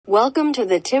Welcome to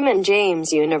the Tim and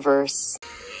James universe. Love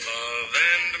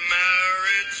and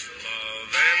marriage,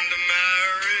 love and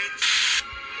marriage.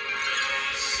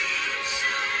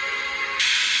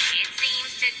 It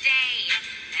seems today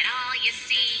that all you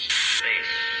see. Face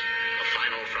the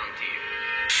final frontier.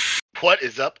 What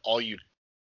is up, all you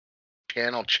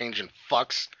channel changing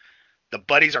fucks? The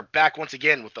buddies are back once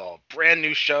again with a brand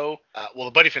new show. Well,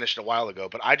 the buddy finished it a while ago,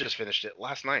 but I just finished it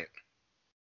last night.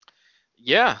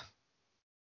 Yeah.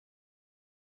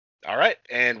 All right,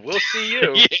 and we'll see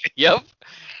you. Yep.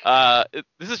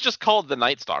 This is just called The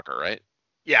Night Stalker, right?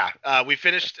 Yeah, we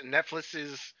finished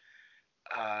Netflix's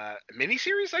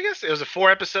miniseries, I guess. It was 4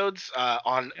 episodes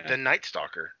on The Night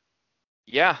Stalker.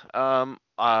 Yeah.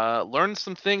 Learned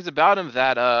some things about him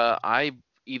that I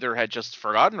either had just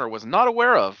forgotten or was not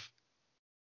aware of.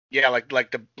 Yeah,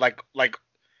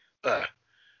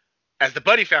 as the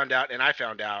buddy found out and I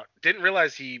found out, didn't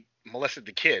realize he molested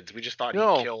the kids. We just thought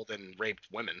No. he killed and raped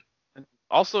women.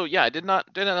 Also, yeah, I didn't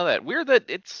know that. Weird that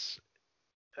it's.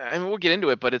 I mean, we'll get into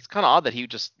it, but it's kind of odd that he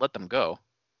just let them go.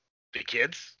 The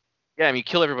kids? Yeah, I mean,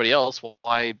 kill everybody else. Well,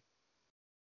 why?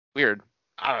 Weird.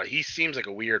 I don't know. He seems like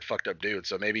a weird, fucked up dude.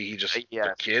 So maybe he just Yeah.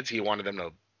 the kids. He wanted them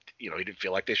to, he didn't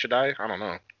feel like they should die. I don't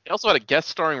know. He also had a guest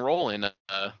starring role in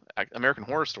American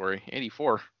Horror Story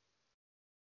 '84.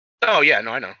 Oh yeah,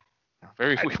 no, I know.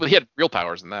 Very. Well, he had real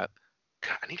powers in that.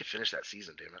 God, I need to finish that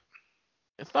season. Damn it.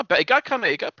 It's not bad. It got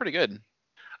pretty good.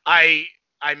 I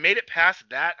made it past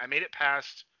that. I made it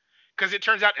past because it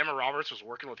turns out Emma Roberts was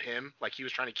working with him. Like he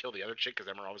was trying to kill the other chick because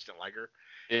Emma Roberts didn't like her.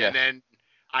 Yeah. And then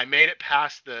I made it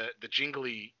past the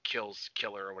Jingly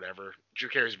killer or whatever, Drew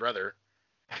Carey's brother.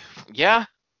 Yeah.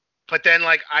 But then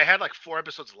like I had like 4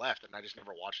 episodes left and I just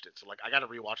never watched it. So like I got to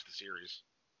rewatch the series.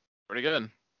 Pretty good.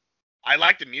 I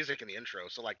liked the music in the intro,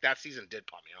 so like that season did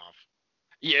pop me off.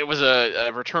 Yeah, it was a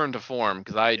return to form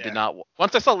because I Yeah. did not.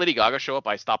 Once I saw Lady Gaga show up,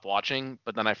 I stopped watching.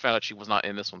 But then I found out she was not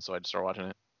in this one, so I just started watching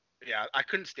it. Yeah, I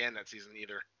couldn't stand that season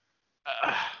either.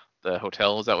 The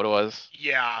hotel, is that what it was?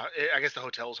 Yeah, I guess the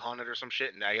hotel was haunted or some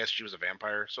shit, and I guess she was a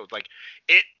vampire. So it's like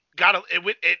it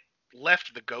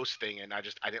left the ghost thing, and I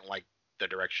didn't like the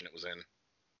direction it was in.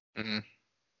 Mm-hmm.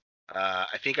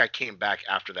 I think I came back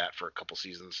after that for a couple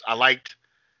seasons. I liked.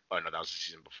 Oh no, that was the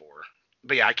season before.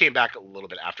 But yeah, I came back a little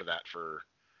bit after that for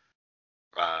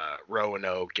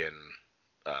Roanoke and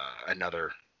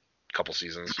another couple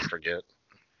seasons. I forget.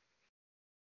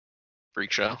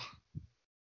 Freak show.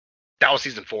 That was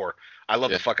season 4. I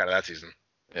love Yeah. the fuck out of that season.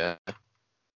 Yeah.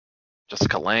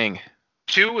 Jessica Lange.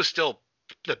 2 was still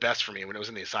the best for me when it was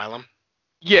in the asylum.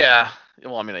 Yeah.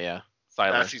 Well, I mean, yeah.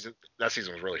 Silent. That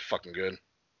season was really fucking good.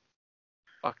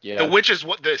 Fuck yeah. The Witches,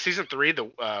 the season 3,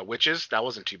 the Witches, that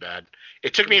wasn't too bad.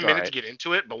 It took me a was minute alright. to get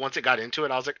into it, but once it got into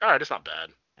it, I was like, all right, it's not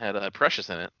bad. Had Precious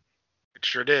in it. It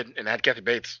sure did, and it had Kathy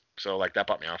Bates, so like that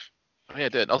popped me off. Oh yeah,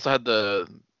 it did. Also had the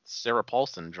Sarah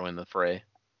Paulson join the fray.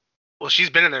 Well,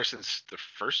 she's been in there since the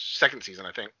second season,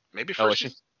 I think. Maybe Oh, was first she?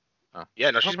 season. Oh.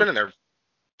 Yeah, no, she's been in there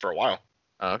for a while.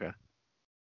 Oh, okay.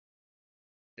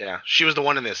 Yeah, she was the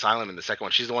one in the asylum in the second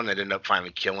one. She's the one that ended up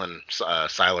finally killing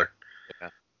Siler. Yeah.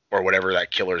 Or whatever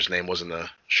that killer's name was in the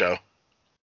show.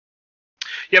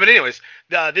 Yeah, but anyways,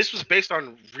 this was based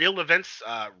on real events,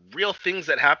 real things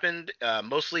that happened,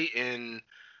 mostly in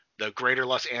the greater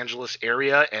Los Angeles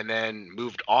area, and then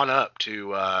moved on up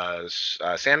to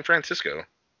San Francisco.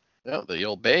 Yeah, the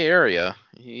old Bay Area.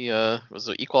 He was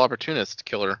an equal opportunist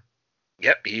killer.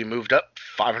 Yep, he moved up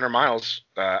 500 miles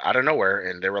out of nowhere,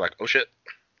 and they were like, oh shit.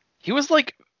 He was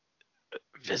like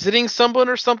visiting someone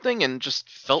or something and just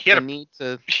felt the need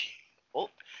to.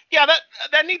 Well, yeah,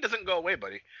 that need doesn't go away,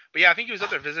 buddy. But yeah, I think he was up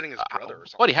there visiting his brother or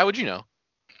something. Buddy, how would you know?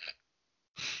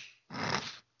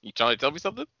 You trying to tell me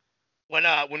something?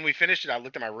 When we finished it, I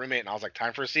looked at my roommate and I was like,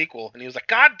 time for a sequel. And he was like,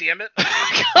 God damn it.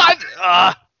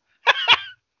 God!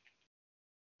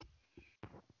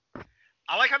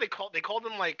 I like how they called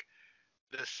him like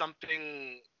the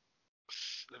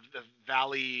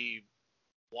Valley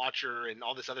Watcher and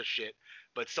all this other shit,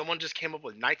 but someone just came up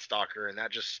with Night Stalker and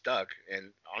that just stuck.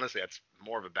 And honestly, that's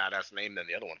more of a badass name than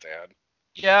the other ones they had.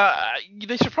 Yeah,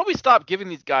 they should probably stop giving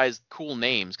these guys cool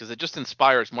names because it just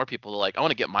inspires more people to like, I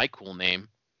want to get my cool name.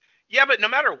 Yeah, but no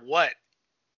matter what,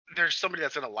 there's somebody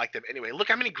that's gonna like them anyway. Look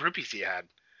how many groupies he had.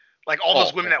 Like all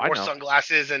those women that I wore know.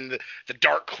 sunglasses and the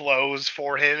dark clothes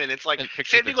for him, and it's like And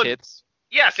pictures same of thing the with kids.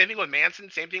 yeah, same thing with Manson,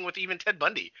 same thing with even Ted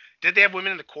Bundy. Did they have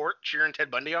women in the court cheering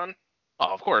Ted Bundy on?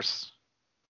 Oh, of course.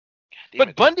 Damn But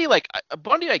it.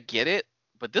 Bundy, I get it.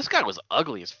 But this guy was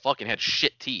ugly as fucking had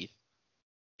shit teeth.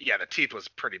 Yeah, the teeth was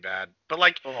pretty bad, but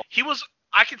like Oh. he was.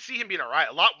 I could see him being alright.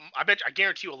 I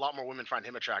guarantee you, a lot more women find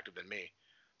him attractive than me.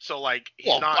 So like he's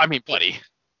Well, not. I mean, buddy.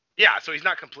 Yeah, so he's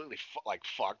not completely like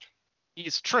fucked.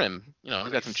 He's trim. You know,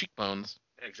 he's got some Nice. cheekbones.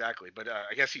 Exactly, but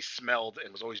I guess he smelled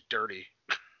and was always dirty.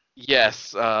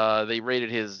 Yes,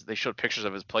 they showed pictures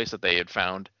of his place that they had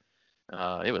found.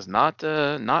 It was not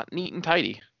neat and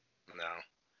tidy. No,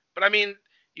 but I mean,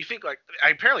 you think like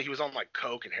apparently he was on like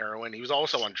coke and heroin. He was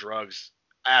also on drugs,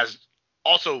 as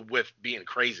also with being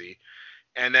crazy.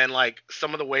 And then like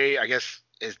some of the way I guess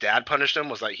his dad punished him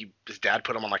was like his dad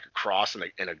put him on like a cross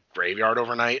in a graveyard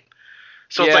overnight.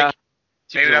 So it's Yeah, like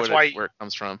it's maybe usually that's why where it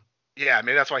comes from. yeah,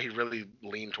 maybe that's why he really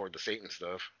leaned toward the Satan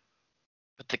stuff.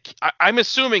 But I'm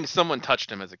assuming someone touched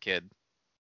him as a kid.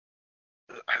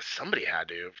 Somebody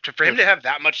had for him to have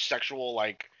that much sexual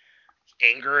like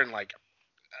anger and like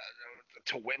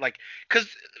to win like because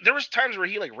there was times where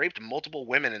he like raped multiple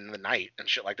women in the night and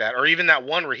shit like that, or even that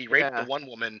one where he raped the Yeah. one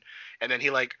woman and then he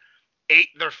like ate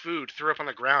their food, threw up on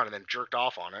the ground, and then jerked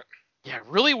off on it. Yeah,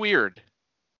 really weird.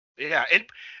 Yeah, and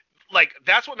like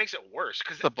that's what makes it worse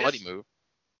because It's a bloody move.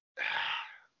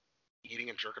 eating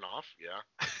and jerking off.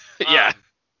 Yeah. Yeah.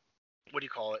 What do you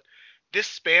call it? This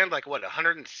spanned like what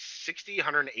 160,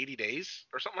 180 days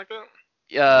or something like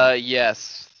that,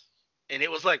 Yes. and it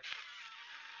was like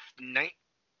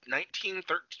 19, 13,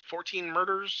 14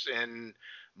 murders and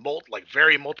like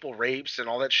very multiple rapes and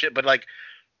all that shit. But like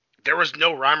there was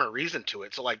no rhyme or reason to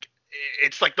it. So like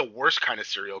it's like the worst kind of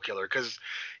serial killer because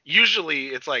usually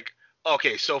it's like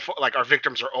okay, so far, like our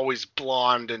victims are always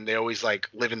blonde and they always like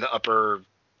live in the upper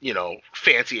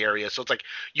fancy area. So it's like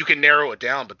you can narrow it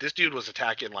down. But this dude was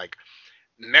attacking like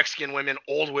Mexican women,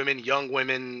 old women, young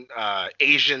women,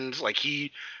 Asians. Like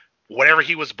whatever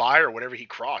he was by or whatever he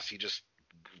crossed, he just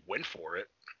went for it.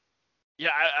 Yeah,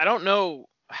 I don't know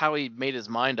how he made his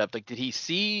mind up. Like, did he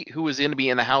see who was going to be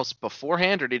in the house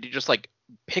beforehand, or did he just like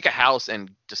pick a house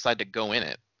and decide to go in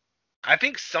it? I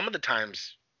think some of the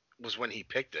times was when he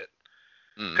picked it.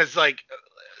 Mm. Because, like,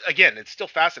 again, it still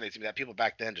fascinates me that people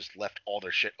back then just left all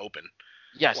their shit open.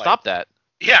 Yeah, Like- stop that.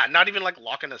 Yeah, not even, like,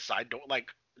 locking the side door. Like,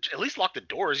 at least lock the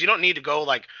doors. You don't need to go,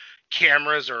 like,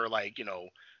 cameras or, like,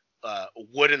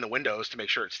 wood in the windows to make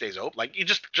sure it stays open. Like, you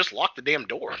just lock the damn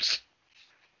doors.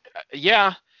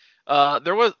 Yeah,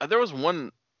 there was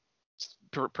one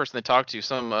person they talked to,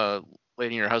 some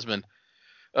lady and her husband,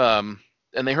 and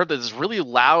they heard this really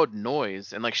loud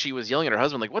noise, and like she was yelling at her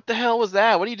husband, like, "What the hell was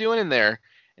that? What are you doing in there?"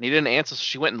 And he didn't answer, so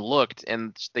she went and looked,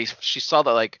 and she saw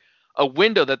that like a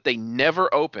window that they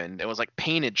never opened and was like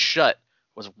painted shut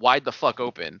was wide the fuck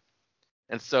open,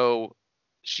 and so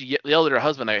she yelled at her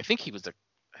husband. I think he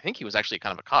was actually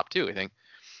kind of a cop too, I think.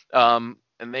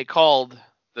 And they called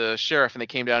the sheriff, and they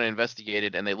came down and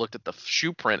investigated, and they looked at the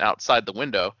shoe print outside the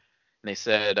window, and they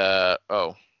said,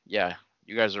 "Oh, yeah,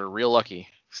 you guys are real lucky.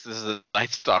 This is a Night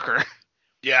Stalker."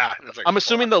 Yeah. It's like, I'm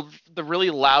assuming the really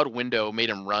loud window made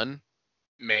him run.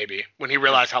 maybe. When he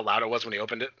realized how loud it was when he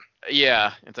opened it.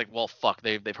 Yeah, it's like, well, fuck,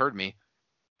 they've heard me.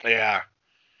 Yeah.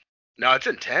 No, it's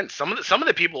intense. Some of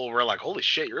the people were like, "Holy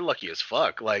shit, you're lucky as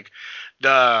fuck." Like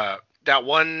that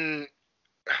one,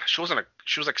 she was like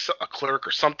a clerk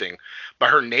or something, but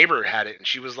her neighbor had it, and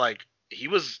she was like, he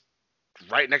was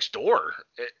right next door.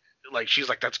 Like she's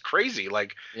like, that's crazy.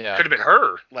 Like Yeah. could have been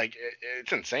her. Like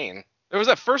it's insane. There was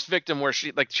that first victim where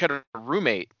she had a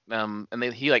roommate, and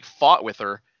he like fought with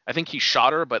her. I think he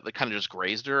shot her, but like kind of just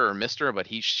grazed her or missed her. But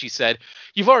she said,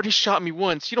 "You've already shot me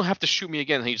once. You don't have to shoot me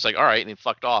again." And he's like, "All right," and he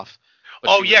fucked off. But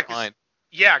Oh she was yeah, fine.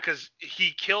 because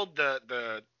he killed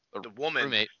the woman,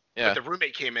 Roommate. but Yeah. the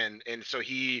roommate came in, and so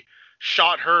he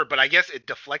shot her. But I guess it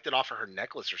deflected off of her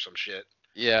necklace or some shit.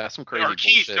 Yeah, some crazy Or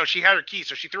keys. bullshit. No, she had her keys,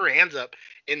 so she threw her hands up,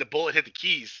 and the bullet hit the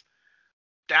keys.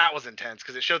 That was intense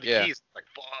because it showed the Yeah. keys. Like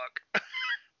fuck.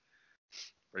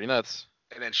 Pretty nuts.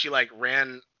 And then she like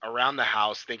ran around the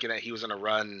house thinking that he was gonna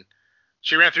run.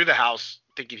 She ran through the house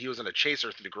thinking he was gonna chase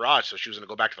her through the garage, so she was gonna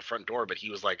go back to the front door. But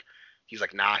he's like,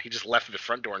 nah. He just left through the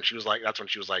front door, and she was like, that's when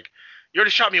she was like, "You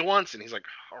already shot me once," and he's like,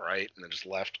 "All right," and then just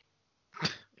left.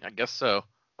 I guess so.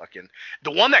 Fucking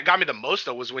the one that got me the most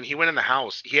though was when he went in the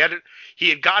house. He had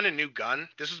gotten a new gun.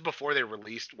 This was before they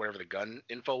released whatever the gun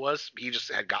info was. He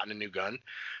just had gotten a new gun,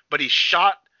 but he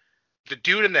shot the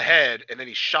dude in the head, and then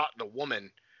he shot the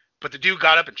woman. But the dude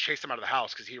got up and chased him out of the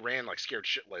house because he ran like scared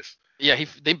shitless. Yeah,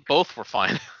 they both were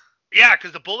fine. Yeah,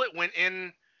 because the bullet went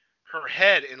in her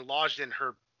head and lodged in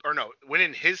her, or no, went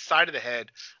in his side of the head,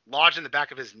 lodged in the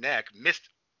back of his neck, missed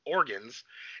organs,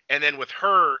 and then with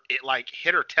her, it like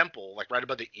hit her temple, like right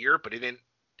above the ear, but it didn't.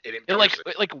 It pierce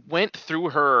like went through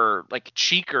her like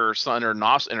cheek or something, or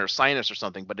in her sinus or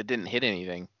something, but it didn't hit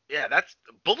anything. Yeah,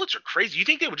 bullets are crazy. You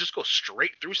think they would just go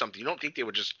straight through something? You don't think they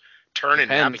would just turn and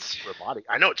navigate Depends. through her body?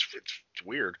 I know it's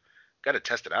weird. Got to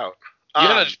test it out. You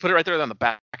gotta just put it right there on the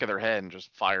back of their head and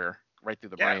just fire right through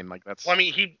the Yeah. brain. Like that's. Well, I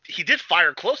mean, he did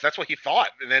fire close. That's what he thought.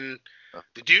 And then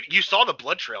the dude, you saw the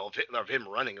blood trail of him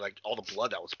running, like all the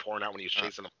blood that was pouring out when he was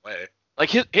chasing him away. Like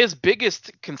his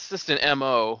biggest consistent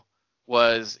MO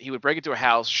was he would break into a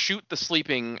house, shoot the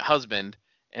sleeping husband,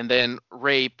 and then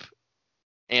rape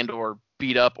and or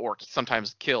beat up or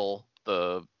sometimes kill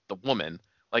the woman.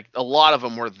 Like a lot of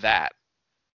them were that.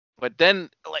 But then,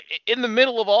 like in the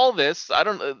middle of all this, I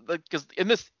don't like because in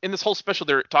this whole special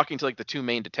they're talking to like the two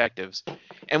main detectives,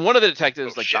 and one of the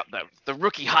detectives the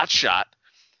rookie hotshot.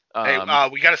 Hey,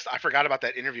 I forgot about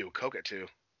that interview with Coca too.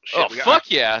 Shit,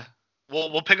 Fuck yeah!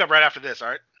 We'll pick up right after this. All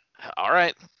right. All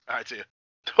right. All right. See you.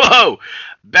 Whoa!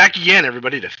 Back again,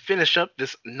 everybody, to finish up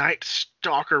this Night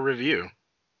Stalker review.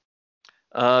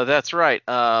 That's right.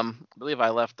 I believe I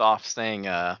left off saying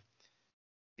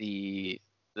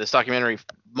this documentary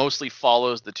mostly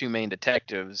follows the two main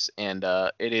detectives, and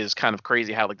it is kind of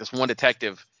crazy how like this one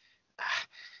detective,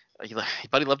 he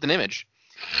left an image.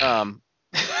 Damn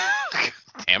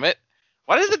it!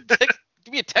 Why does it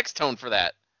give me a text tone for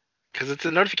that? Because it's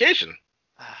a notification.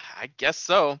 I guess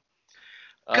so.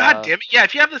 God damn it! Yeah,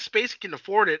 if you have the space and can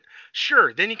afford it,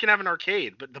 sure, then you can have an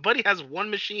arcade. But the buddy has one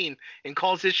machine and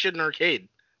calls his shit an arcade.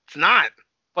 It's not.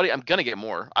 Buddy, I'm gonna get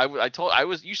more.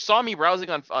 You saw me browsing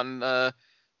on the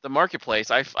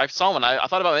marketplace. I saw one. I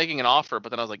thought about making an offer, but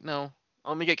then I was like, no,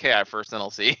 let me get KI first, then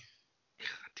I'll see.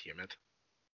 God damn it!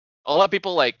 I'll let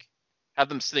people like have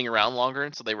them sitting around longer,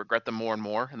 and so they regret them more and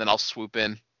more, and then I'll swoop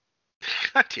in.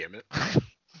 God damn it!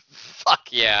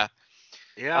 Fuck yeah.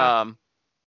 Yeah.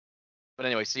 But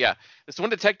anyway, so yeah, this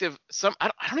one detective, I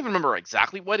don't even remember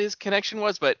exactly what his connection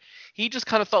was, but he just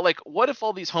kind of felt like, what if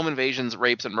all these home invasions,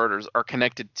 rapes, and murders are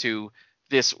connected to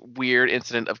this weird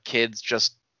incident of kids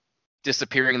just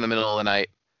disappearing in the middle of the night,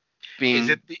 being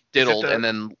diddled, and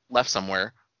then left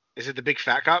somewhere? Is it the big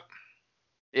fat cop?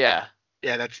 Yeah.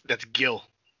 Yeah, that's Gil.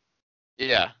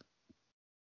 Yeah.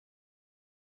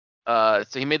 So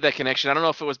he made that connection. I don't know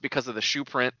if it was because of the shoe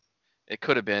print. It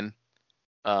could have been.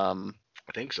 I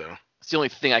think so. It's the only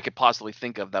thing I could possibly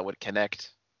think of that would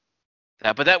connect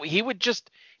that. But he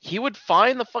would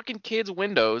find the fucking kids'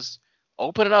 windows,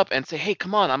 open it up, and say, "Hey,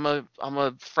 come on, I'm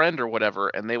a friend or whatever,"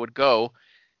 and they would go,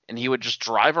 and he would just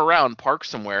drive around, park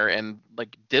somewhere, and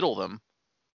like diddle them,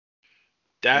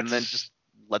 and then just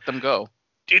let them go.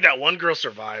 Dude, that one girl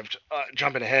survived.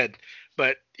 Jumping ahead,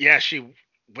 but yeah, she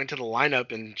went to the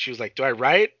lineup and she was like, do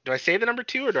I say the number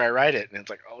 2 or do I write it? And it's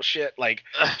like, oh shit, like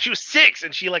she was 6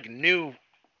 and she like knew,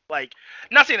 like,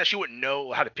 not saying that she wouldn't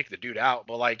know how to pick the dude out,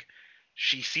 but like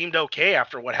she seemed okay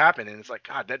after what happened. And it's like,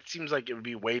 God, that seems like it would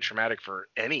be way traumatic for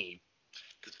any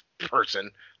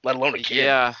person, let alone a kid.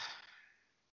 Yeah.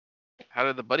 How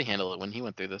did the buddy handle it when he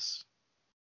went through this?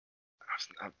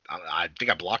 I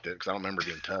think I blocked it because I don't remember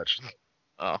being touched.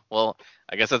 Oh, well,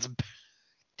 I guess that's,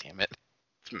 damn it.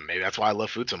 Maybe that's why I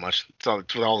love food so much. It's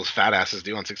what all those fat asses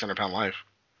do on 600 Pound Life.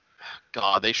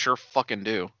 God, they sure fucking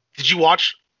do. Did you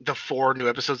watch the 4 new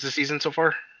episodes this season so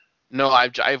far? No,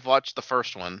 I've watched the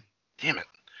first one. Damn it.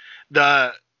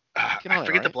 I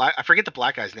forget the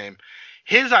black guy's name.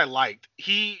 His I liked.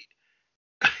 The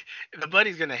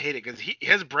buddy's gonna hate it because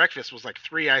his breakfast was like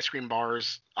 3 ice cream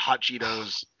bars, hot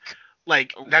Cheetos.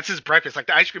 Like that's his breakfast. Like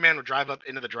the ice cream man would drive up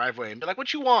into the driveway and be like,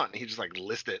 "What you want?" And he just like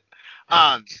list it.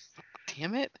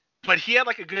 Damn it. But he had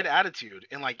like a good attitude,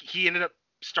 and like he ended up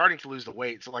starting to lose the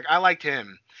weight. So like I liked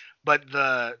him. But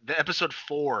the episode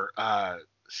 4,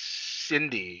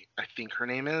 Cindy, I think her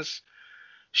name is.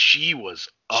 She was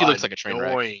looks like a train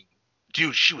wreck.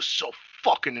 Dude, she was so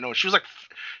fucking annoying. She was like,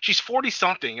 she's 40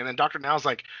 something, and then Dr. Now's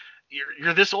like,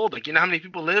 you're this old. Like, you know how many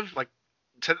people live like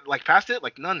past it?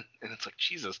 Like none. And it's like,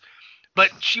 Jesus. But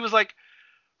she was like,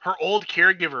 her old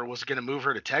caregiver was going to move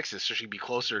her to Texas so she'd be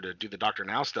closer to do the Dr.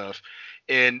 Now stuff.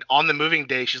 And on the moving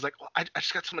day, she's like, I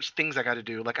just got so much things I got to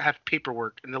do. Like, I have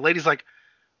paperwork. And the lady's like,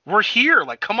 we're here.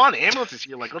 Like, come on, the ambulance is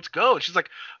here. Like, let's go. And she's like,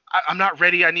 I'm not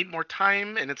ready. I need more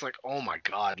time. And it's like, oh my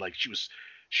God. Like, she was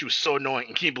so annoying.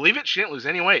 And can you believe it? She didn't lose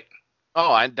any weight.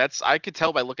 Oh, I could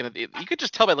tell by looking at you could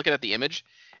just tell by looking at the image.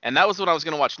 And that was what I was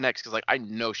going to watch next. Cause like, I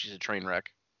know she's a train wreck.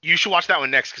 You should watch that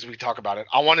one next because we talk about it.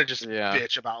 I want to just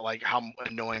bitch about like how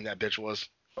annoying that bitch was.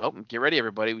 Well, get ready,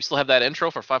 everybody. We still have that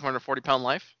intro for 540 Pound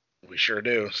Life. We sure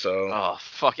do. So. Oh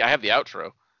fuck! I have the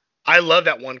outro. I love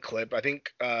that one clip. I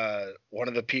think one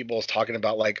of the people is talking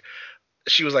about like,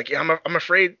 she was like, yeah, I'm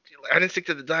afraid I didn't stick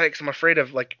to the diet because I'm afraid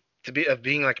of like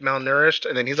being like malnourished.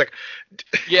 And then he's like,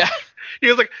 yeah,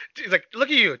 he's like, look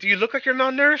at you. Do you look like you're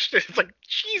malnourished? It's like,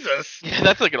 Jesus. Yeah,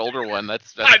 that's like an older one.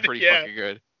 That's pretty fucking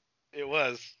good. It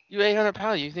was. You 800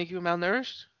 pounds. You think you were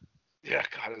malnourished? Yeah,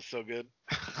 God, it's so good.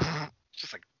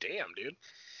 just like, damn, dude.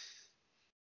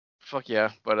 Fuck yeah.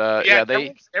 But yeah,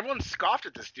 they everyone scoffed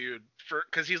at this dude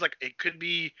because he's like, it could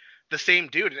be the same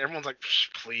dude, and everyone's like,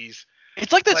 please.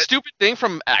 it's like that But- stupid thing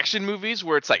from action movies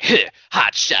where it's like,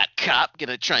 hot shot cop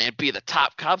gonna try and be the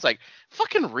top cop. It's like,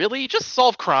 fucking really? Just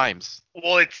solve crimes.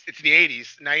 Well, it's the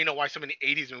 80s. Now you know why so many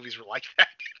 80s movies were like that,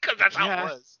 because that's how Yeah.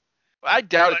 it was. I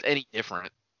doubt But- it's any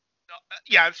different.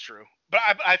 Yeah, it's true. But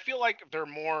I feel like they're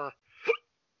more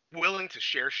willing to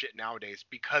share shit nowadays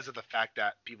because of the fact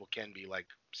that people can be like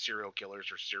serial killers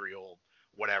or serial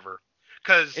whatever.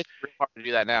 Because It's really hard to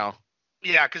do that now.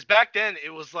 yeah, because back then it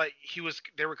was like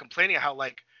they were complaining how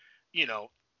like, you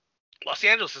know, Los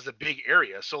Angeles is a big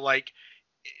area, so like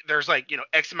there's like, you know,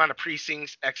 X amount of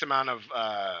precincts, X amount of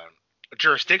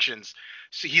jurisdictions.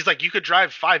 So he's like, you could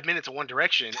drive 5 minutes in one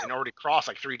direction and already cross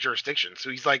like 3 jurisdictions. So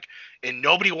he's like, and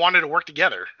nobody wanted to work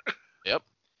together. Yep.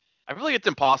 I feel like it's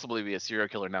impossible to be a serial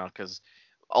killer now because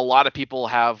a lot of people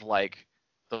have like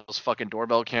those fucking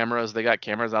doorbell cameras. They got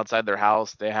cameras outside their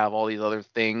house. They have all these other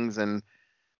things and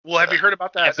Well, have you heard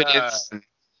about that evidence.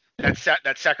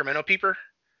 that Sacramento peeper?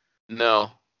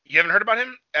 No. You haven't heard about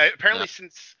him? Apparently No.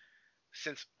 since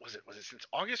was it since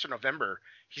August or November,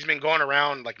 he's been going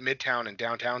around like Midtown and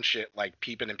downtown shit, like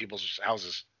peeping in people's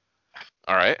houses.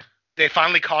 All right. They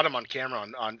finally caught him on camera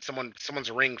on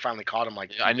someone's ring. Finally caught him.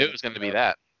 Like, Yeah, I knew it was going to be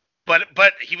that.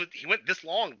 But he went this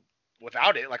long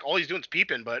without it. Like all he's doing is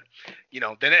peeping. But you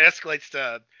know, then it escalates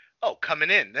to coming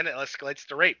in. Then it escalates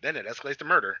to rape. Then it escalates to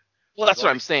murder. Well, that's Well,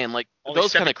 what I'm saying. Like All these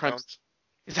those kind of stepping crimes. stones.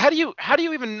 Is how do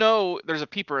you even know there's a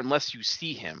peeper unless you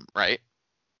see him, right?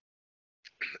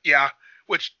 Yeah,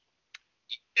 which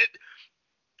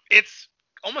it's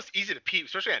almost easy to peep,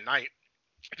 especially at night.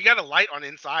 If you got a light on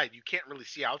inside, you can't really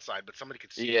see outside, but somebody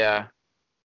could see. Yeah.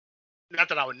 Not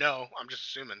that I would know. I'm just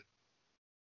assuming.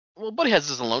 Well, Buddy has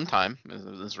his alone time in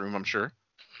his room, I'm sure.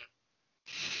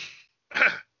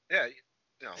 Yeah.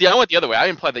 You know, See, I went the other way. I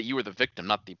implied that you were the victim,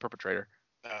 not the perpetrator,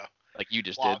 like you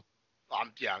just well, did.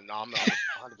 I'm not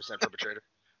 100% perpetrator.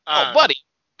 Oh, Buddy.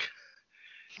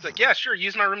 It's like, yeah, sure,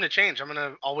 use my room to change.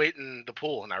 I'll wait in the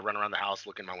pool, and I run around the house,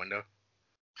 look in my window.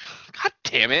 God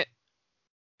damn it.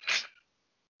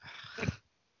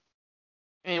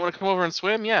 Hey, you want to come over and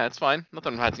swim? Yeah, it's fine.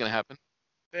 Nothing bad's gonna happen.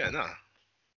 Yeah, no.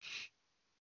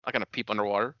 Not gonna peep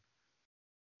underwater.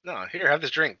 No, here, have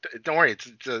this drink. Don't worry, it's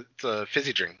a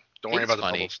fizzy drink. Don't worry It's about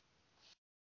funny.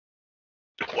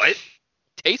 the bubbles. What?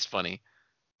 Tastes funny.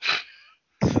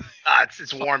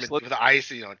 It's warm. Let- With the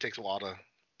ice, you know, it takes a while to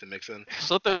mix in.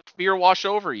 Just let the fear wash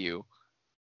over you.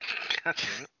 God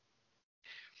damn it.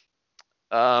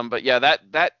 But yeah,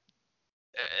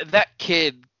 that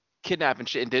kid kidnapping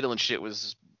shit and diddling shit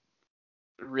was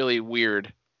really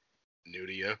weird. New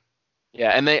to you.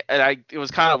 Yeah, it was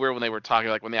kind of weird when they were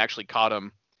talking, like when they actually caught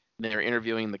him and they were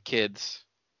interviewing the kids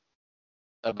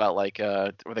about like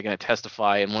were they gonna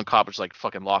testify, and one cop was like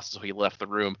fucking lost, so he left the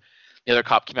room. The other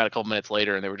cop came out a couple minutes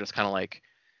later and they were just kind of like,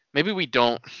 maybe we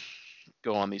don't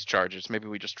go on these charges, maybe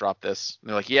we just drop this. And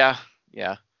they're like, yeah.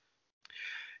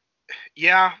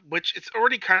 Yeah, which it's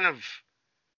already kind of.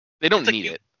 They don't It's like need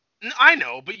you- it. I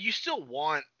know, but you still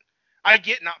want. I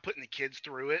get not putting the kids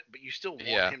through it, but you still want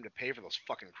Yeah. him to pay for those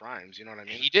fucking crimes. You know what I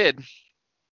mean? He did.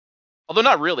 Although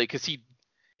not really, because he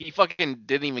fucking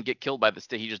didn't even get killed by the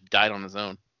state. He just died on his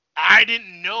own. I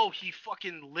didn't know he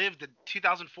fucking lived in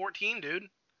 2014, dude.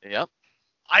 Yep.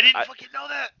 I didn't I- fucking know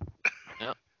that.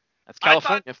 That's I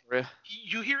thought- California for you.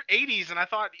 You hear 80s, and I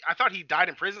thought he died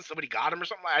in prison. Somebody got him or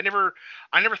something. I never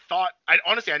thought. I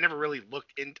never really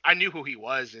looked in. I knew who he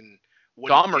was and what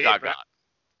he Dahmer did, got but I- got.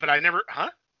 but I never. Huh?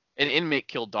 An inmate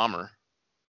killed Dahmer.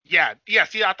 Yeah.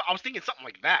 See, I was thinking something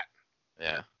like that.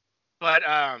 Yeah. But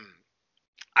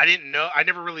I didn't know. I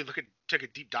never really took a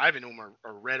deep dive into him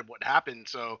or read what happened.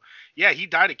 So yeah, he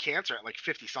died of cancer at like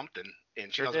 50 something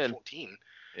in Sure did. 2014.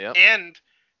 Yep. And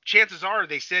chances are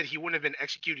they said he wouldn't have been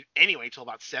executed anyway until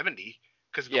about 70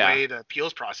 because of the Yeah. way the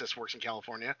appeals process works in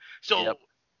California. So Yep.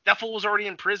 that fool was already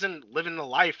in prison living the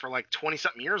life for like 20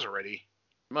 something years already.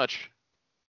 Much.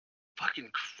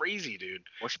 Fucking crazy, dude.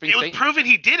 Worshipping It was Satan. proven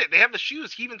he did it. They have the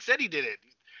shoes. He even said he did it.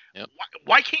 Yep.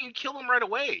 Why can't you kill him right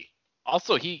away?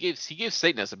 Also, he gave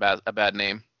Satanists a bad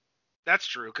name. That's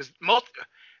true, because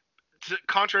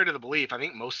contrary to the belief, I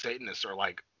think most Satanists are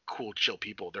like cool, chill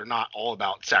people. They're not all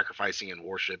about sacrificing and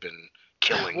worship and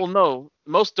killing. Well, no,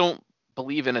 most don't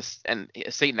believe in and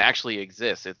Satan actually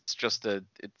exists. It's just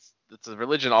it's a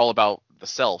religion all about the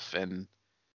self and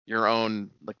your own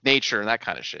like nature and that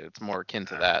kind of shit. It's more akin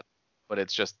to that, but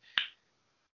it's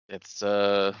what's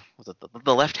it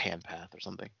the left hand path or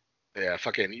something? Yeah,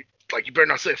 fucking, you better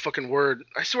not say a fucking word.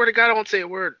 I swear to God, I won't say a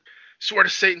word. Swear to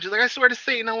Satan. She's like, I swear to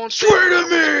Satan, I won't Swear to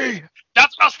me.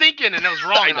 That's what I was thinking, and it was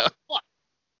wrong. I and I was know. like, fuck.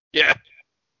 Yeah.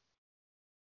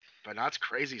 But that's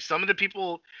crazy. Some of the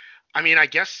people, I mean, I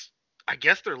guess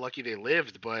they're lucky they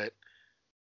lived, but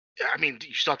I mean,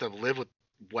 you still have to live with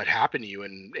what happened to you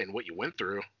and what you went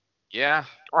through. Yeah.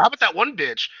 Or how about that one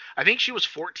bitch? I think she was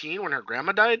 14 when her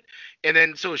grandma died, and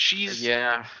then so she's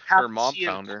Yeah. having Her to mom see in-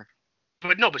 found her.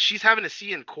 but she's having to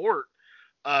see in court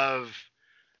of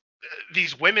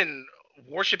these women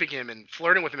worshiping him and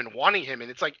flirting with him and wanting him, and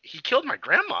it's like, he killed my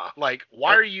grandma. Like,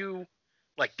 why are you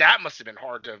like, that must have been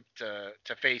hard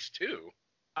to face too.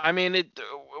 I mean,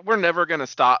 we're never gonna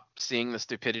stop seeing the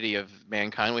stupidity of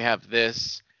mankind. We have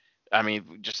this. I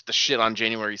mean, just the shit on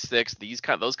January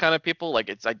 6th. Those kind of people. Like,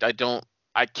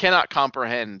 I cannot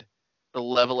comprehend the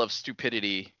level of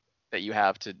stupidity that you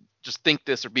have to just think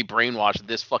this or be brainwashed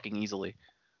this fucking easily.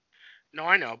 No,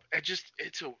 I know.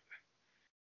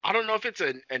 I don't know if it's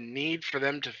a need for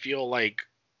them to feel like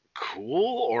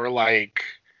cool, or like,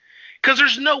 because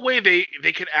there's no way they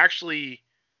could actually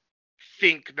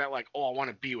think that, like, oh, I want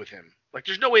to be with him. Like,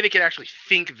 there's no way they could actually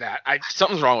think that.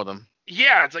 Something's wrong with them.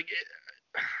 Yeah, it's like,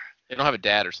 They don't have a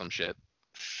dad or some shit.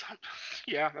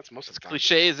 yeah, that's most of As the time.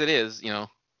 cliche as it is,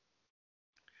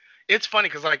 It's funny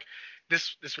because, like,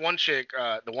 this one chick,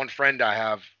 the one friend I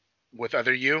have with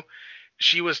other you,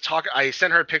 she was talking. I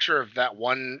sent her a picture of that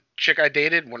one chick I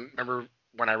dated. Remember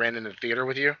when I ran into the theater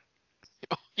with you?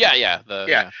 Yeah.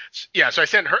 Yeah. So I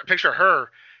sent her a picture of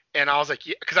her, and I was like,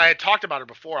 because I had talked about her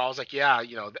before. I was like, yeah,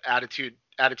 the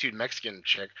attitude Mexican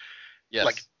chick, Yes.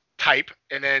 like, type.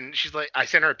 And then she's like, I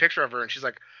sent her a picture of her, and she's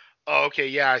like, oh, okay,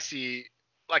 yeah, I see.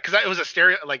 Like, because it was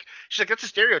a like, she's like, that's a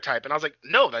stereotype, and I was like,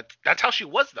 no, that's how she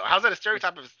was though. How's that a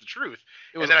stereotype if it's the truth?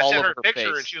 It was And then I all sent her over a picture,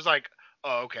 face. and she was like,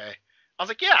 oh, okay. I was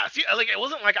like, yeah, see, like, it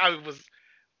wasn't like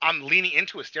I'm leaning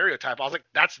into a stereotype. I was like,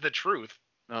 that's the truth.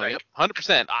 No, Like- yep,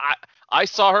 100%. I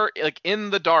saw her like in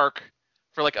the dark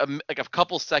for like a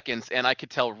couple seconds, and I could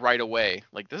tell right away,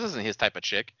 like, this isn't his type of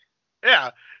chick. Yeah.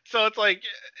 So it's like,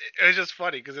 it was just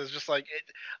funny because it's just like,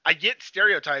 I get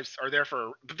stereotypes are there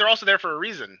but they're also there for a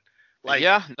reason. Like,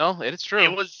 Yeah, no, it is true.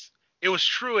 it was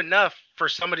true enough for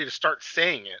somebody to start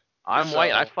saying it. I'm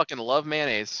white. I so- fucking love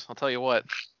mayonnaise. I'll tell you what.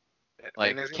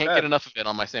 Like, Mayonnaise ain't can't bad. get enough of it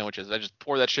on my sandwiches. I just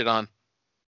pour that shit on.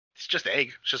 It's just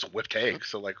egg. It's just a whipped egg.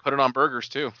 So, like, Put it on burgers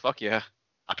too. Fuck yeah.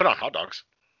 I put it on hot dogs.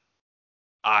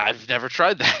 I've never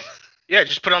tried that. Yeah,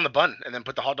 just put it on the bun and then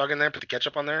put the hot dog in there, put the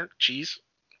ketchup on there, cheese.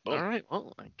 Boom. All right,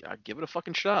 well, I give it a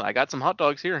fucking shot. I got some hot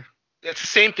dogs here. It's the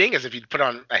same thing as if you put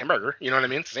on a hamburger. You know what I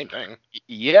mean? It's the same thing.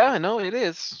 Yeah, no, it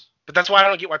is. But that's why I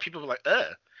don't get why people are like,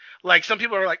 ugh. Like, some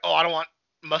people are like, oh, I don't want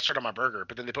mustard on my burger,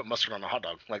 but then they put mustard on a hot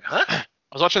dog. Like, huh? I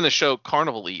was watching the show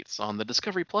Carnival Eats on the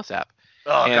Discovery Plus app,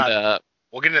 Oh, and God.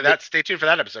 We'll get into that. Stay tuned for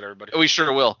that episode, everybody. we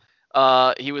sure will.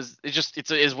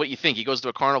 It's what you think. He goes to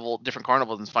a carnival, different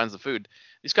carnivals, and finds the food.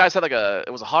 These guys had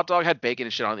it was a hot dog, had bacon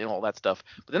and shit on it, all that stuff.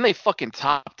 But then they fucking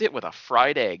topped it with a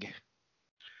fried egg.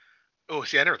 Oh,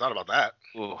 see, I never thought about that.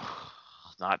 Ooh,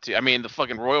 not too. I mean, the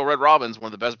fucking Royal Red Robin's one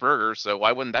of the best burgers, so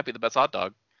why wouldn't that be the best hot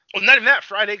dog? Well, not even that.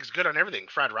 Fried egg is good on everything.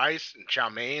 Fried rice and chow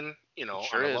mein, Sure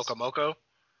on a is. Loco Moco.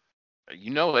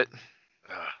 You know it.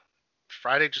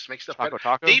 Fried egg just makes stuff better.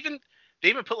 Taco. They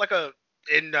even put like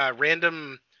in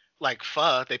random, like,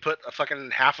 pho, they put a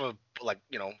fucking half of, like,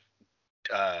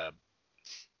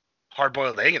 hard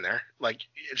boiled egg in there. Like,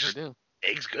 it's Sure just, do.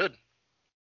 egg's good.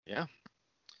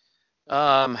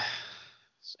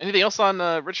 Anything else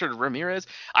on Richard Ramirez?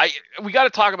 We got to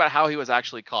talk about how he was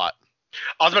actually caught.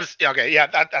 I was about to say, okay, yeah,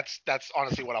 that's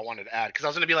honestly what I wanted to add, because I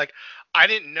was gonna be like, I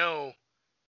didn't know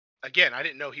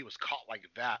he was caught like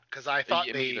that, because I thought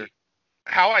Yeah, me either.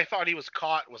 how I thought he was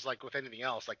caught was like with anything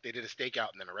else, like they did a stakeout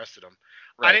and then arrested him.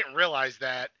 I Right. didn't realize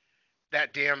that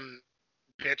damn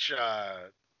bitch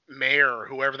mayor or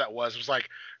whoever that was like,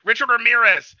 Richard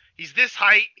Ramirez, he's this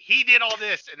height, he did all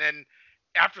this, and then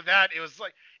after that it was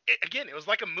like, it was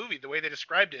like a movie the way they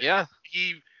described it. Yeah.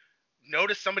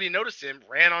 Somebody noticed him,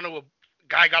 ran onto a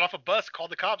guy, got off a bus, called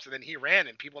the cops, and then he ran,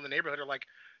 and people in the neighborhood are like,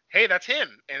 hey, that's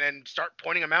him, and then start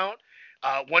pointing him out.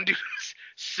 One dude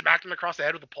smacked him across the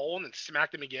head with a pole and then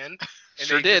smacked him again. And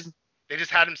Sure did. They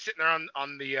just had him sitting there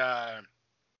on the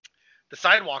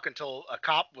sidewalk until a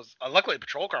cop was, luckily a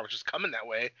patrol car was just coming that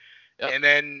way. Yep. And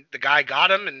then the guy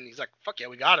got him, and he's like, fuck yeah,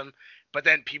 we got him. But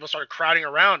then people started crowding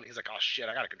around. He's like, oh shit,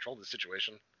 I gotta control this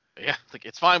situation. Yeah, like,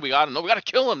 it's fine. We got him. No, we got to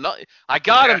kill him. No, I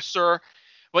got Yeah. him, sir.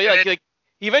 But yeah, And like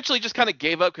he eventually just kind of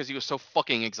gave up because he was so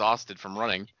fucking exhausted from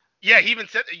running. Yeah, he even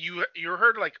said, you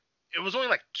heard, like, it was only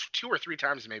like 2 or 3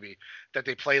 times maybe that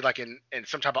they played like in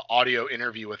some type of audio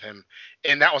interview with him,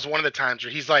 and that was one of the times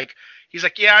where he's like,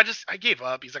 yeah, I gave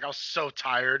up. He's like, I was so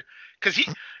tired because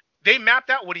they mapped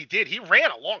out what he did. He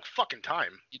ran a long fucking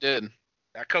time. He did.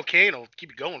 That cocaine will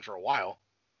keep you going for a while.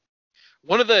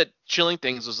 One of the chilling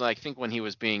things was, I think, when he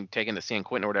was being taken to San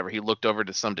Quentin or whatever, he looked over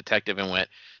to some detective and went,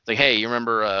 like, hey, you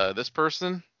remember this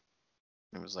person?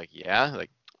 And it was like, yeah,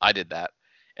 like, I did that.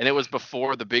 And it was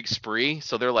before the big spree,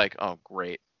 so they're like, oh,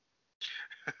 great.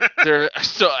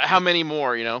 So how many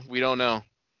more, we don't know.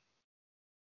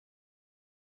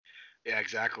 Yeah,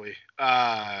 exactly.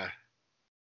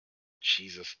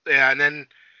 Jesus. Yeah, and then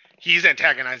he's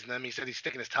antagonizing them. He said he's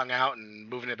sticking his tongue out and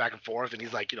moving it back and forth, and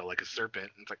he's like, like a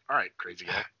serpent. And it's like, all right, crazy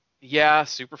guy. Yeah,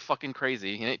 super fucking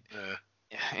crazy.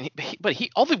 But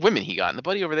all the women he got, and the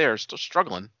buddy over there is still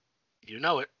struggling. You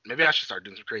know it. Maybe I should start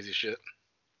doing some crazy shit.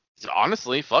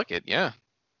 Honestly, fuck it, yeah.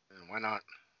 Why not?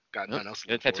 Got nothing else.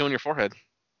 Get a tattoo on your forehead.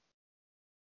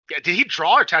 Yeah, did he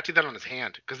draw or tattoo that on his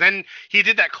hand? Because then he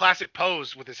did that classic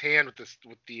pose with his hand with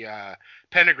the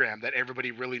pentagram that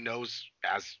everybody really knows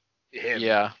as him.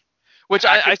 Yeah. Which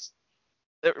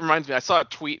it reminds me, I saw a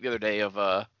tweet the other day of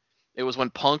it was when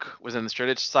Punk was in the Straight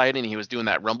Edge Society and he was doing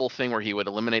that Rumble thing where he would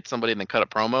eliminate somebody and then cut a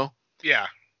promo. Yeah.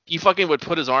 He fucking would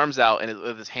put his arms out and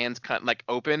with his hands cut like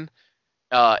open,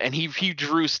 and he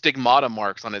drew stigmata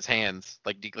marks on his hands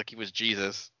like he was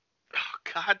Jesus.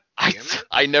 Oh, God damn it.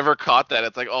 I never caught that.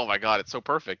 It's like, oh my God, it's so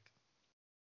perfect.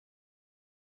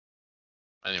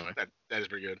 Anyway. That is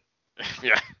pretty good.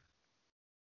 Yeah.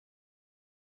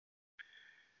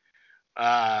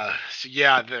 So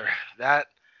yeah,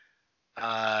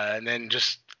 and then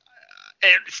just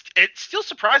it still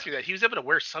surprised me that he was able to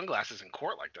wear sunglasses in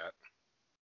court like that.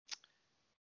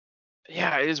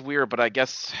 Yeah, it is weird, but I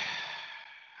guess,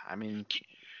 I mean,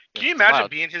 can you imagine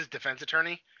being his defense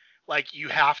attorney? Like, you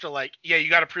have to you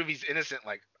got to prove he's innocent.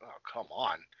 Like, oh, come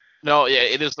on. No, yeah,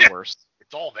 it is the worst.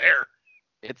 It's all there.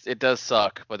 It does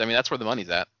suck, but I mean that's where the money's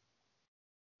at.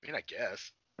 I mean, I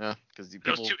guess. Yeah, because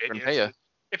people Those two can idiots. pay you.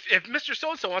 If Mr.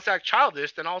 So-and-so wants to act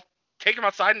childish, then I'll take him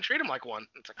outside and treat him like one.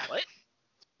 It's like, what?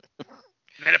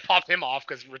 And then it popped him off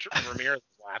because Richard Ramirez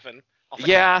was laughing. Was like,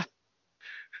 yeah.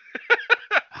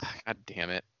 God damn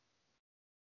it.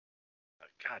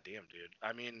 God damn, dude.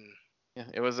 I mean... Yeah,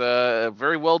 it was a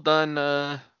very well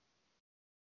done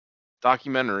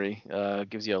documentary.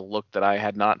 Gives you a look that I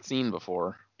had not seen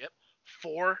before. Yep.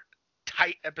 4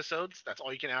 tight episodes. That's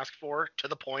all you can ask for. To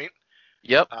the point.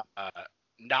 Yep.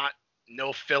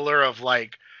 No filler of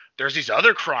there's these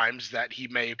other crimes that he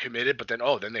may have committed, but then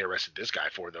they arrested this guy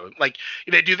for those. Like,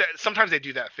 they do that. Sometimes they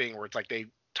do that thing where it's like they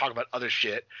talk about other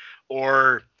shit,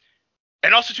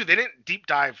 and also too, they didn't deep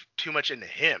dive too much into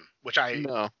him, which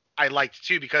I liked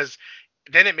too, because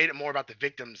then it made it more about the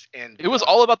victims and it was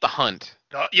all about the hunt.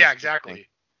 Yeah, exactly.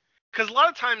 Because a lot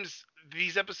of times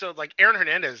these episodes, like Aaron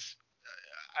Hernandez,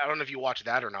 I don't know if you watched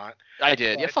that or not. I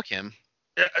did. Yeah, fuck him.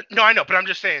 No, I know, but I'm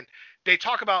just saying they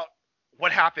talk about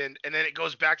what happened, and then it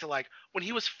goes back to when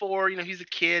he was 4, he's a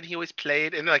kid, he always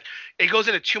played, and it goes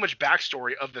into too much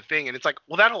backstory of the thing, and it's like,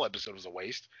 well, that whole episode was a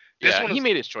waste. He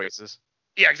made his choices.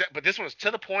 Yeah, exactly. But this one was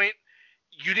to the point.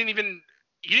 You didn't even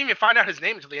find out his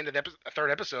name until the end of the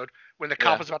 3rd episode when the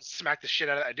cop was about to smack the shit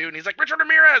out of that dude, and he's like, Richard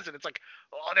Ramirez, and it's like,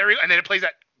 oh, there we go, and then it plays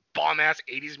that bomb ass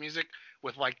 80s music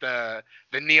with the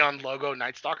neon logo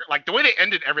Night Stalker. Like, the way they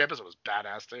ended every episode was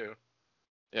badass too.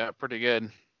 Yeah, pretty good.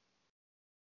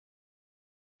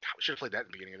 God, we should have played that in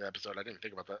the beginning of the episode. I didn't even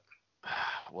think about that.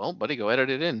 Well, buddy, go edit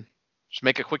it in. Just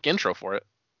make a quick intro for it.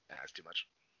 Yeah, that's too much.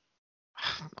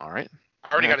 All right.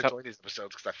 I already got to join these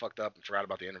episodes because I fucked up and forgot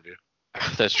about the interview.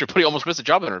 That's true. But he almost missed a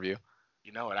job interview.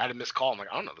 You know it. I had a missed call. I'm like,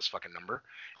 I don't know this fucking number.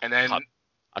 And then I'm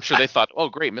sure they thought, oh,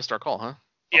 great, missed our call, huh?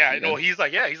 Yeah. No, he's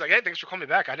like, hey, thanks for calling me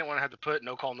back. I didn't want to have to put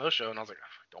no call, no show. And I was like,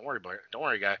 don't worry, buddy. Don't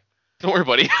worry, guy. Don't worry,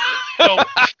 buddy. No,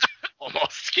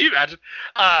 almost. Can you imagine?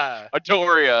 Don't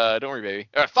worry, baby.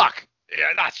 Fuck.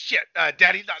 Yeah, not shit.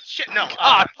 Daddy, not shit. No.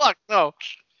 Fuck, no.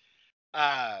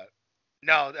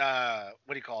 No.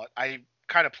 What do you call it? I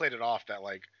kind of played it off that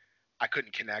I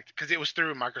couldn't connect because it was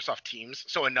through Microsoft Teams.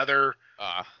 So another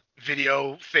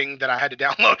video thing that I had to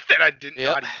download that I didn't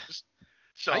know how to use.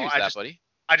 So buddy.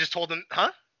 I just told them,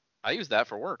 huh? I use that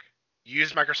for work. You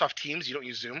use Microsoft Teams. You don't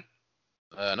use Zoom.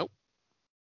 Nope.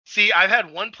 See, I've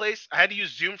had one place I had to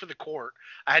use Zoom for the court.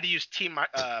 I had to use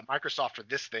Microsoft for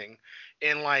this thing,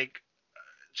 and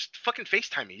just fucking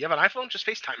FaceTime me. You have an iPhone? Just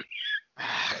FaceTime me.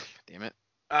 Damn it.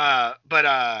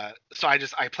 So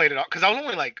I played it off because I was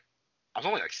only like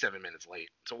 7 minutes late,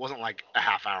 so it wasn't like a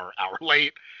half hour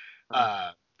late.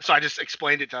 So I just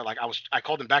explained it to like I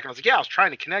called him back and I was like, yeah, I was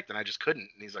trying to connect and I just couldn't.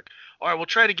 And he's like, all right, we'll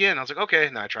try it again. I was like, okay.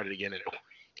 And then I tried it again and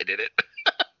it did it.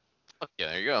 Yeah,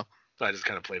 there you go. So I just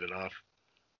kind of played it off.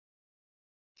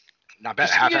 Not bad.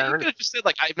 You Half could hour. have just said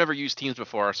like I've never used Teams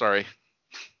before. Sorry.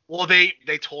 Well, they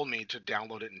told me to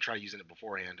download it and try using it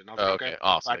beforehand, and I was like, okay.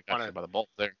 Awesome. I I got you by the bolt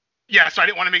there. Yeah, so I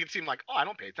didn't want to make it seem like, oh, I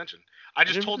don't pay attention. I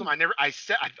just told him I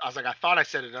was like, I thought I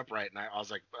set it up right, and I was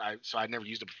like, so I never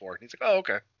used it before. And he's like, oh,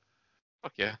 okay.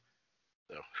 Fuck yeah.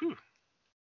 So, whew.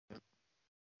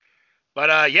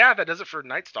 But yeah, that does it for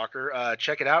Night Stalker.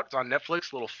 Check it out. It's on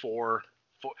Netflix. Little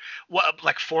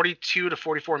like 42 to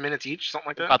 44 minutes each, something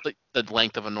like that. About the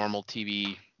length of a normal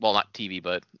TV. Well, not TV,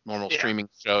 but normal streaming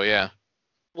show. Yeah.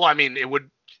 Well, I mean,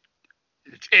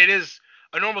 it is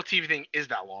a normal TV thing is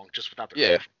that long, just without the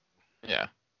Yeah. Yeah.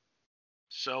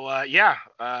 So yeah,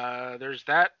 there's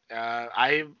that.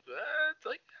 It's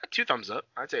like 2 thumbs up.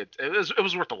 I'd say it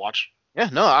was worth the watch. Yeah.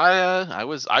 No,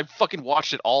 I fucking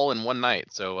watched it all in one night,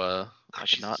 so I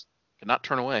could not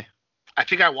turn away. I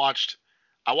think I watched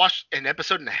an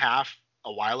episode and a half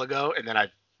a while ago, and then I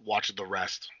watched the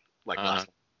rest like last.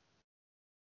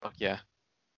 Fuck yeah.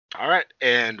 All right,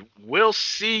 and we'll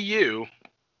see you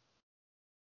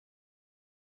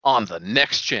on the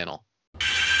next channel.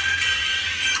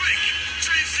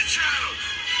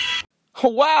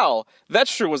 Wow, that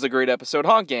sure was a great episode,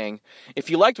 huh, gang? If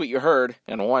you liked what you heard,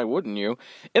 and why wouldn't you,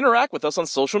 interact with us on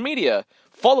social media.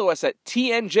 Follow us at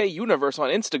TNJ Universe on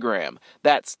Instagram.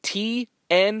 That's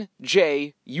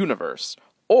TNJ Universe.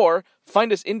 Or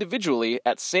find us individually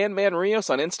at Sandman Rios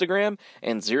on Instagram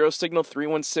and Zero Signal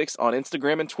 316 on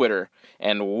Instagram and Twitter.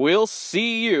 And we'll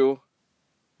see you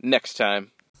next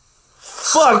time.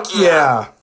 Fuck yeah!